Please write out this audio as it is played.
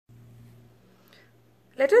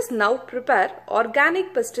Let us now prepare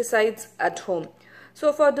organic pesticides at home.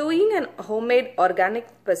 So for doing an homemade organic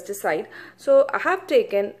pesticide, so I have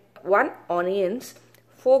taken 1 onions,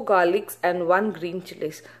 4 garlics and 1 green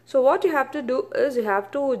chilies. So what you have to do is you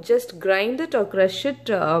have to just grind it or crush it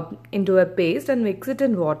into a paste and mix it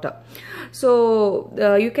in water. So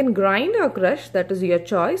you can grind or crush, that is your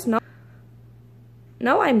choice.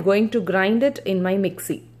 Now I am going to grind it in my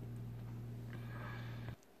mixie.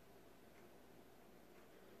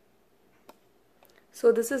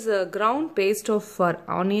 So this is a ground paste of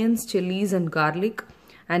onions, chilies and garlic,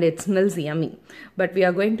 and it smells yummy. But we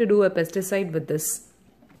are going to do a pesticide with this.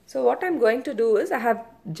 So what I'm going to do is I have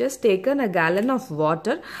just taken a gallon of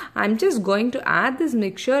water. I'm just going to add this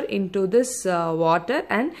mixture into this water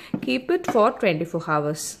and keep it for 24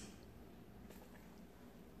 hours.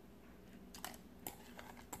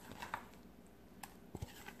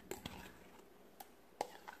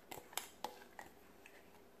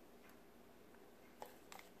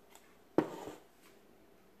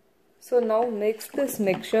 So now mix this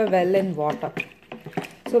mixture well in water.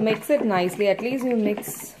 So mix it nicely, at least you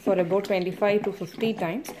mix for about 25 to 50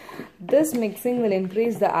 times. This mixing will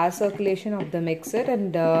increase the air circulation of the mixture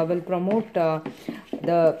and will promote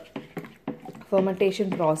the fermentation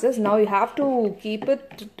process. Now you have to keep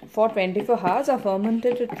it for 24 hours or ferment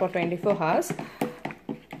it for 24 hours.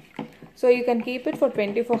 So you can keep it for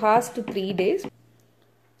 24 hours to 3 days.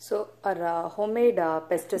 So our homemade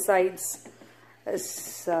pesticides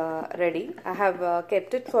is ready. I have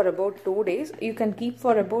kept it for about 2 days. You can keep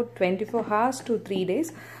for about 24 hours to 3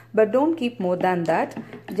 days, but don't keep more than that.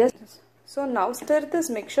 So now stir this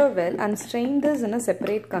mixture well and strain this in a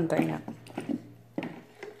separate container.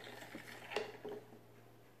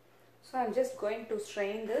 So I'm just going to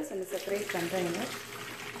strain this in a separate container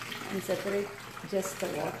and separate just the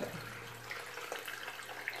water.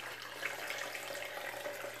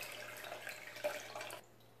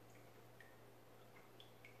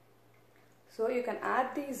 So you can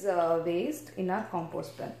add these waste in our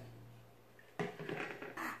compost bin.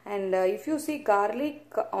 And if you see,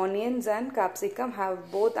 garlic, onions and capsicum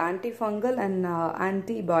have both antifungal and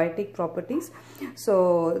antibiotic properties.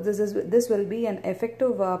 So this will be an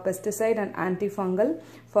effective pesticide and antifungal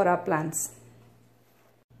for our plants.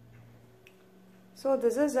 So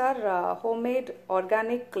this is our homemade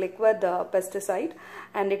organic liquid pesticide,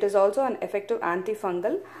 and it is also an effective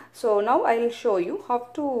antifungal. So now I will show you how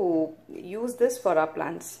to use this for our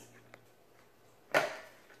plants.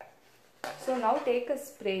 So now take a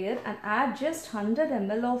sprayer and add just 100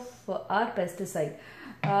 ml of our pesticide.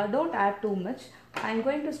 Don't add too much. I am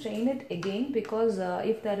going to strain it again because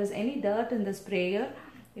if there is any dirt in the sprayer,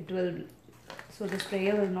 the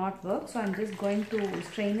sprayer will not work. So I am just going to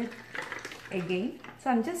strain it again. So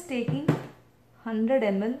I'm just taking 100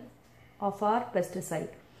 ml of our pesticide.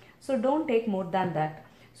 So don't take more than that.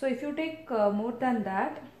 So if you take more than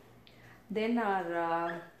that, then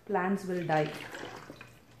our plants will die.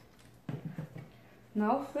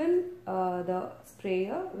 Now fill the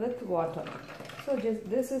sprayer with water. So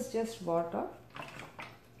this is just water.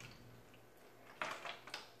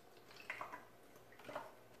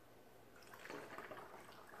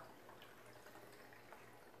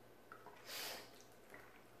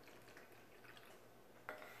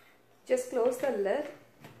 Just close the lid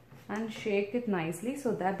and shake it nicely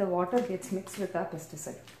so that the water gets mixed with our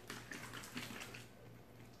pesticide.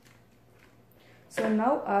 So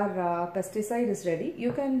now our pesticide is ready.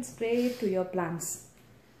 You can spray it to your plants.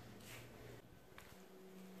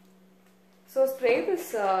 So spray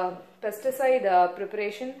this pesticide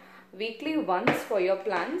preparation weekly once for your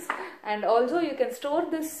plants, and also you can store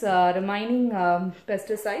this remaining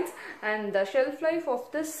pesticides, and the shelf life of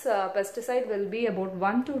this pesticide will be about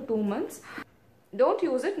 1 to 2 months. Don't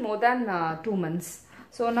use it more than 2 months.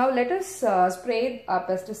 So now let us spray our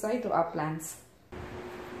pesticide to our plants.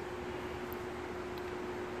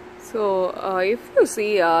 So if you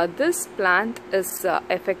see, this plant is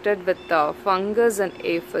affected with fungus and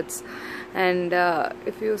aphids, and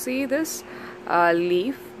if you see this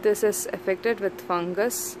leaf, this is affected with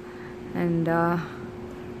fungus, and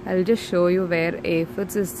I'll just show you where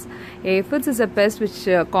aphids is. Aphids is a pest which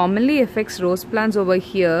commonly affects rose plants over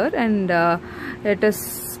here, and it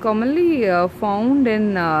is commonly found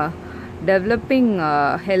in developing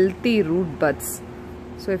healthy root buds.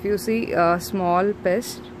 So if you see a small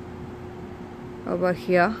pest over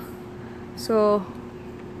here, so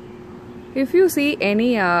if you see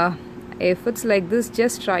any aphids like this,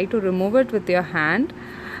 just try to remove it with your hand,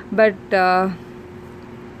 but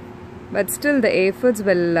still the aphids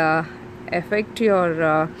will affect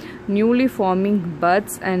your newly forming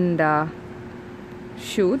buds and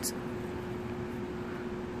shoots.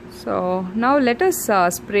 So now let us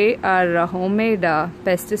spray our homemade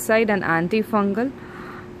pesticide and antifungal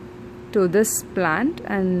to this plant.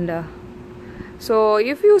 And so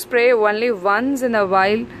if you spray only once in a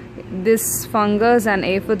while, this fungus and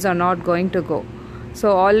aphids are not going to go.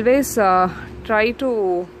 So always try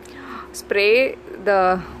to spray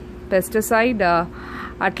the pesticide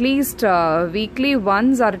at least weekly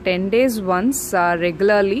once or 10 days once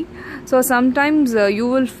regularly. So sometimes you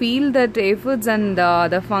will feel that aphids and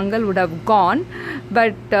the fungal would have gone,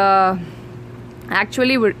 but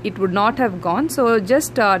actually it would not have gone. So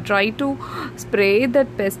just try to spray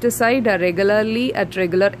that pesticide regularly at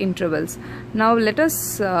regular intervals. Now let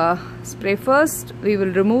us spray. First we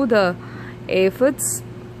will remove the aphids,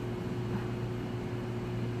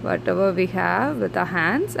 whatever we have, with our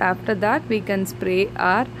hands. After that we can spray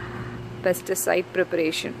our pesticide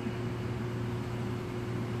preparation.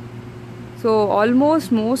 So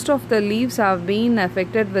almost most of the leaves have been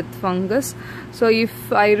affected with fungus. So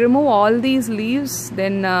if I remove all these leaves,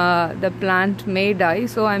 then the plant may die.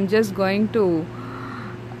 So I'm just going to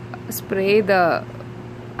spray the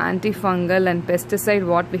antifungal and pesticide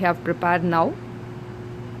what we have prepared now.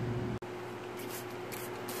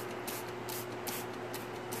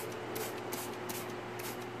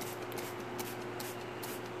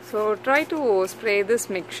 So try to spray this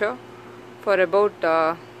mixture for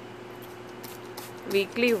about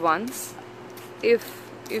weekly once.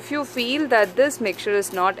 If you feel that this mixture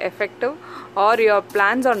is not effective or your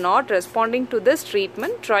plants are not responding to this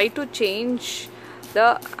treatment, try to change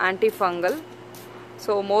the antifungal.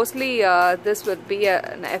 So mostly this would be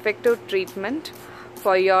an effective treatment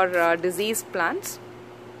for your diseased plants.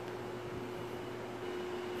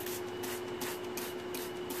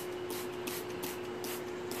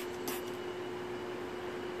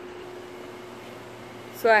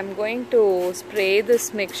 So I'm going to spray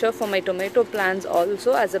this mixture for my tomato plants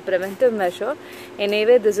also as a preventive measure.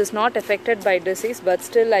 Anyway, this is not affected by disease, but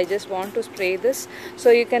still I just want to spray this.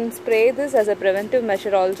 So you can spray this as a preventive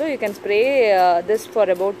measure also. You can spray this for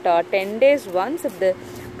about 10 days once if the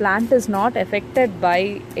plant is not affected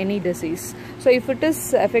by any disease. So if it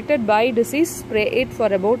is affected by disease, spray it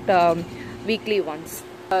for about weekly once.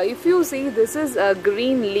 If you see, this is a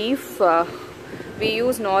green leaf we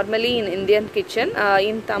use normally in Indian kitchen.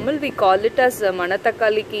 In Tamil we call it as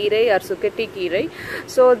manatakali keerai or suketi keerai.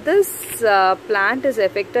 So this plant is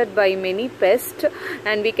affected by many pests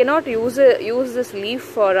and we cannot use this leaf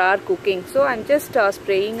for our cooking. So I'm just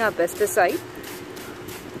spraying a pesticide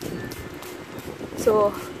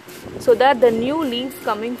so that the new leaves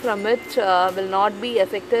coming from it will not be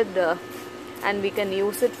affected and we can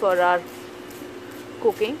use it for our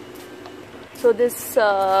cooking. So this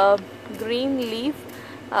green leaf,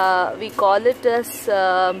 we call it as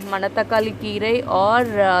manatakali keerai or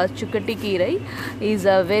chukati keerai, is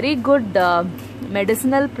a very good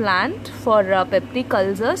medicinal plant for peptic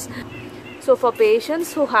ulcers. So for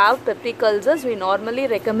patients who have peptic ulcers, we normally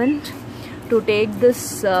recommend to take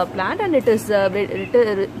this plant, and it is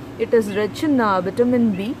rich in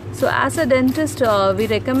vitamin B. So as a dentist, we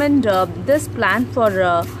recommend this plant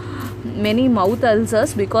for many mouth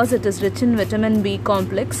ulcers because it is rich in vitamin B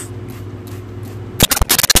complex.